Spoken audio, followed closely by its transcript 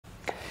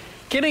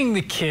Getting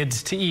the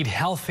kids to eat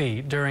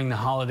healthy during the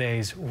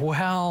holidays,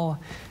 well,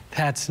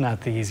 that's not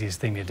the easiest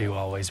thing to do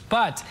always.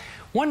 But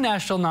one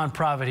national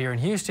nonprofit here in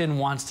Houston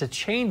wants to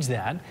change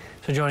that.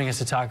 So joining us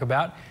to talk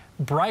about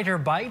Brighter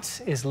Bites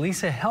is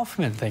Lisa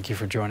Helfman. Thank you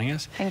for joining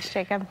us. Thanks,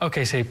 Jacob.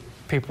 Okay, say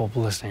people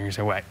listening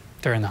say, wait,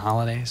 during the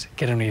holidays,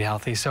 get them to eat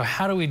healthy. So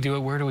how do we do it?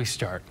 Where do we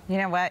start? You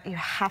know what? You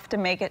have to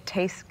make it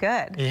taste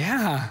good.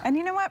 Yeah. And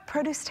you know what?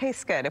 Produce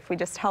tastes good if we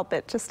just help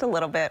it just a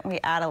little bit.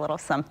 We add a little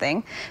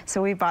something.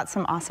 So we bought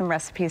some awesome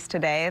recipes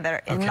today that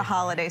are in the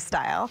holiday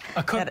style.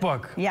 A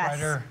cookbook. Yes.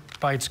 Brighter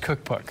Bites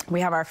cookbook. We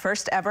have our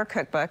first ever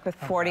cookbook with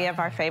 40 of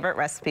our favorite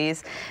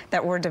recipes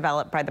that were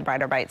developed by the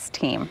Brighter Bites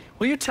team.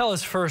 Will you tell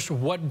us first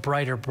what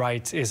Brighter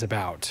Bites is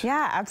about?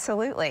 Yeah,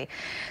 absolutely.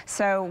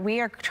 So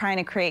we are trying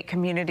to create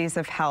communities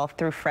of health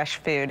through fresh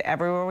food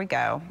everywhere we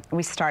go.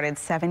 We started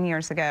 7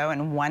 years ago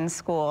in one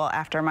school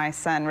after my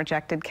son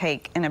rejected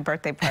cake in a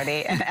birthday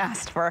party and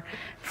asked for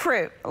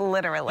fruit,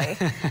 literally.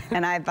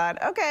 And I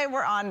thought, okay,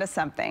 we're on to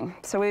something.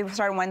 So we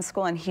started one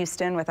school in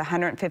Houston with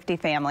 150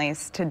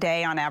 families.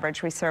 Today, on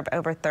average, we serve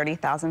over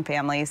 30,000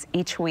 families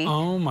each week.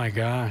 Oh my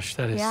gosh,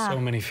 that is so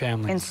many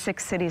families. In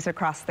 6 cities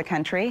across the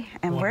country,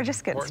 and we're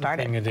just getting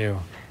started. Thing to do.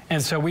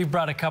 And so we've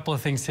brought a couple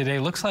of things today.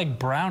 Looks like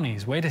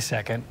brownies. Wait a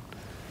second.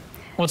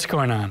 What's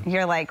going on?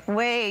 You're like,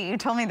 wait, you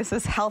told me this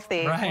is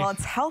healthy. Right. Well,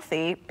 it's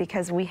healthy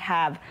because we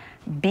have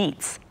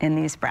beets in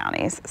these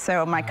brownies.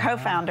 So my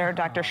co-founder,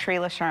 Dr.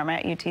 Shrila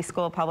Sharma at UT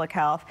School of Public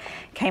Health,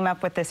 came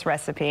up with this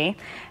recipe,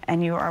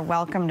 and you are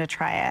welcome to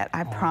try it.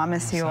 I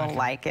promise you will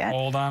like it.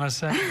 Hold on a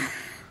second.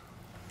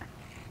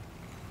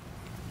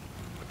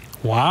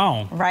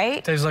 Wow. Right?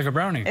 It tastes like a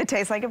brownie. It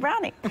tastes like a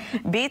brownie.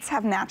 Beets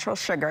have natural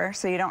sugar,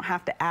 so you don't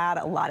have to add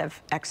a lot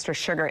of extra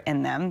sugar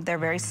in them. They're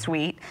very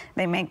sweet.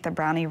 They make the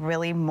brownie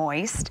really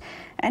moist.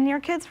 And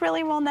your kids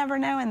really will never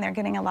know, and they're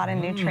getting a lot of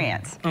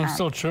nutrients. I'm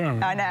still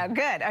chewing. I know,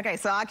 good. Okay,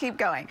 so I'll keep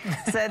going.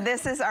 So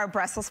this is our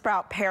Brussels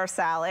sprout pear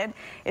salad.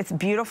 It's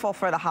beautiful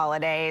for the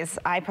holidays.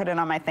 I put it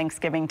on my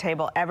Thanksgiving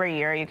table every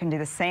year. You can do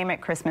the same at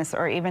Christmas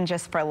or even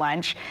just for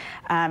lunch.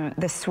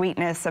 The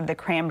sweetness of the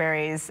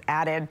cranberries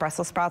added.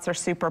 Brussels sprouts are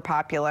super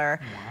popular.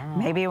 Wow.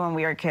 Maybe when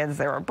we were kids,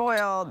 they were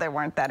boiled. They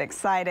weren't that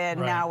excited.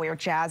 Right. Now we're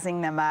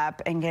jazzing them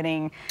up and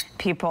getting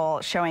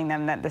people, showing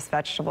them that this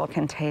vegetable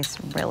can taste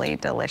really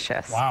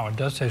delicious. Wow, it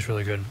does taste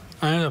really good.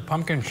 And a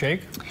pumpkin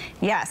shake?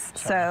 Yes,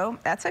 so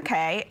that's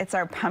okay. It's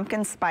our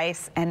pumpkin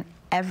spice and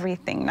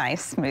everything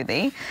nice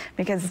smoothie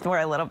because we're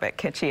a little bit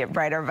kitschy at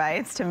Brighter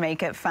Bites to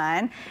make it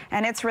fun.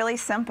 And it's really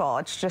simple.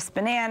 It's just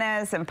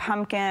bananas and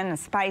pumpkin and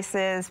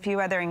spices, a few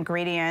other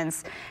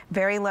ingredients,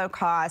 very low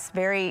cost,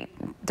 very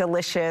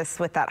delicious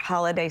with that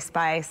holiday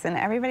spice, and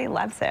everybody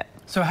loves it.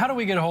 So how do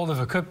we get a hold of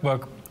a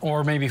cookbook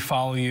or maybe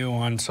follow you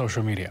on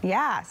social media?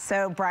 Yeah,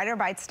 so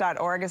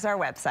brighterbites.org is our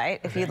website.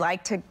 If you'd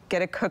like to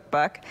get a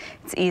cookbook,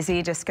 it's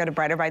easy. Just go to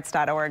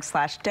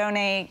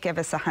brighterbites.org/donate, give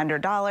us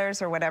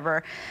 $100 or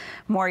whatever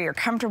more you're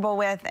comfortable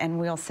with, and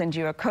we'll send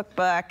you a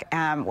cookbook.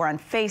 We're on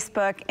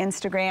Facebook,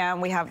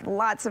 Instagram. We have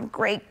lots of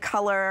great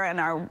color and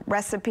our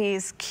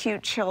recipes,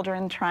 cute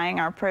children trying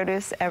our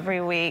produce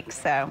every week.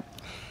 So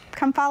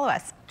come follow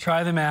us.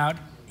 Try them out.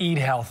 Eat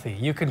healthy.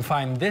 You can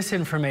find this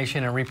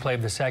information and replay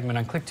of the segment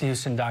on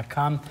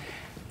click2houston.com.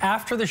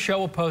 After the show,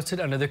 we'll post it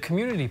under the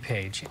community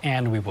page,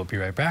 and we will be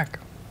right back.